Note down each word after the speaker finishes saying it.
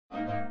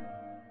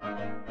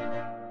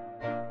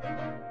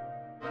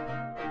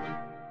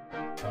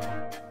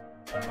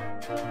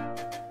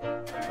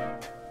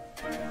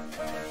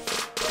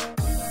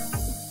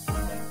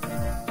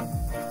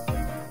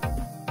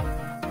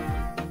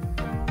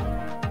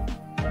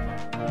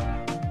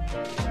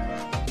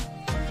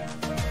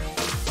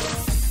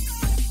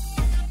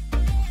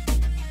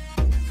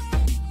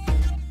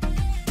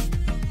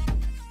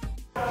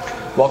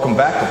Welcome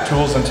back to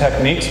Tools and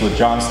Techniques with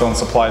Johnstone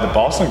Supply, the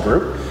Boston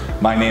Group.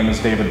 My name is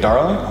David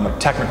Darling. I'm a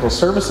technical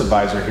service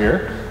advisor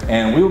here,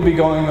 and we will be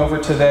going over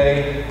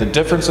today the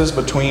differences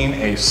between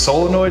a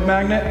solenoid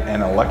magnet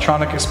and an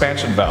electronic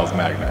expansion valve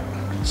magnet.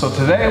 So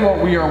today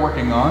what we are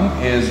working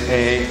on is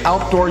a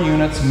outdoor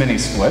units mini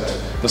split.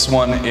 This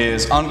one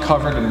is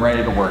uncovered and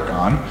ready to work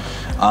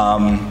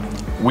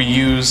on. We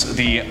use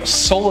the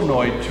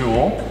solenoid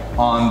tool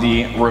on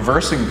the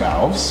reversing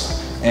valves,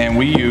 and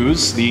we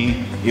use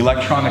the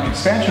electronic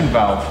expansion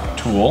valve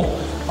tool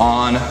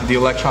on the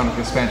electronic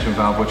expansion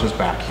valve, which is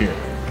back here.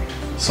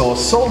 So a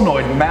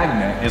solenoid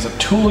magnet is a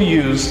tool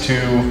used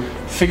to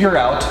figure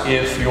out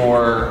if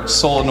your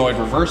solenoid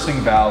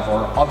reversing valve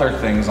or other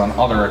things on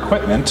other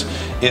equipment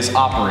is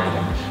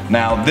operating.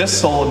 Now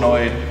this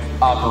solenoid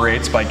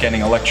operates by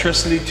getting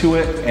electricity to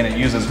it, and it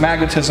uses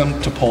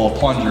magnetism to pull a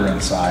plunger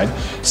inside.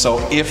 So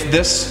if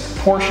this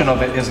portion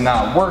of it is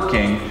not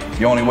working,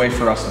 the only way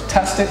for us to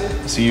test it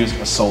is to use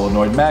a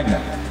solenoid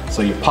magnet.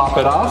 So you pop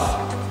it off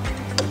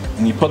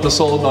and you put the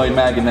solenoid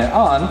magnet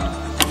on,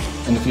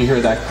 and if you hear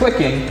that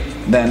clicking,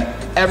 then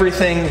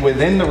everything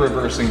within the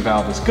reversing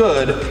valve is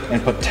good,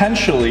 and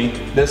potentially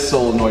this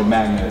solenoid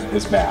magnet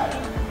is bad.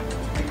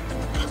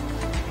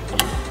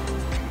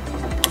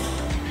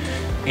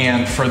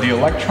 And for the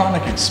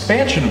electronic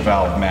expansion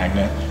valve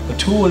magnet, the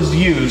tool is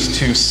used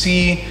to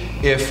see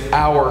if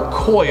our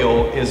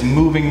coil is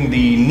moving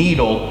the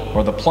needle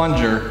or the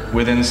plunger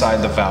within inside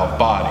the valve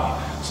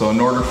body. So in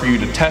order for you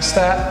to test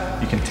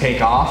that, you can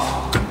take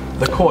off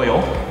the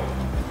coil,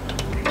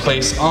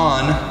 place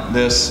on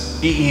this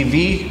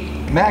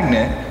EEV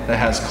magnet that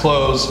has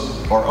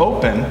close or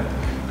open,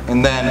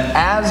 and then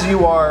as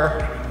you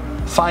are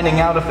finding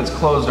out if it's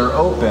closed or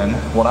open,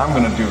 what I'm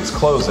going to do is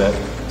close it.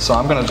 So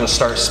I'm going to just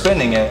start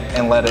spinning it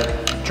and let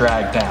it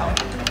drag down.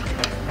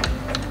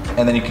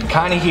 And then you can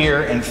kind of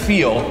hear and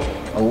feel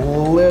a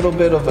little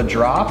bit of a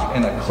drop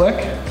and a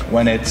click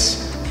when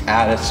it's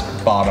at its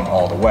bottom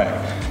all the way.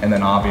 And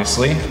then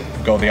obviously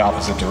go the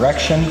opposite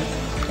direction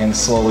and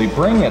slowly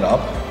bring it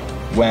up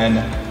when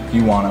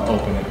you want to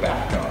open it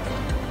back up.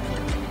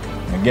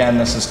 And again,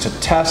 this is to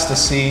test to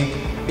see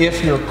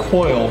if your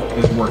coil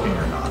is working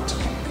or not.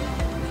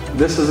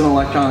 This is an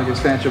electronic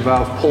expansion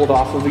valve pulled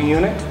off of a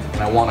unit,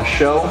 and I want to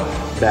show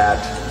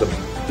that the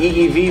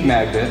EEV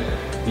magnet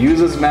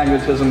uses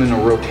magnetism in a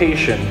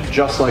rotation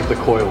just like the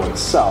coil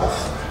itself,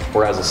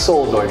 whereas a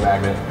solenoid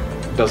magnet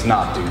does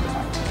not do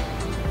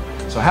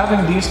that. So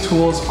having these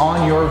tools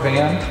on your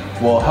van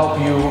will help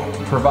you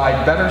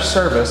provide better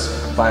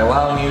service by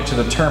allowing you to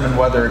determine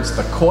whether it's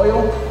the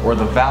coil or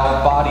the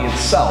valve body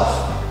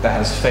itself that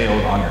has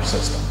failed on your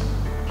system.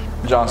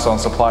 Johnstone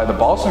Supply, the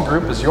Boston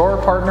Group, is your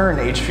partner in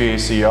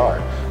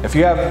HVACR. If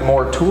you have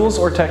more tools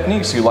or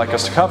techniques you'd like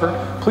us to cover,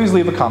 please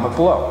leave a comment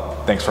below.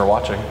 Thanks for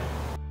watching.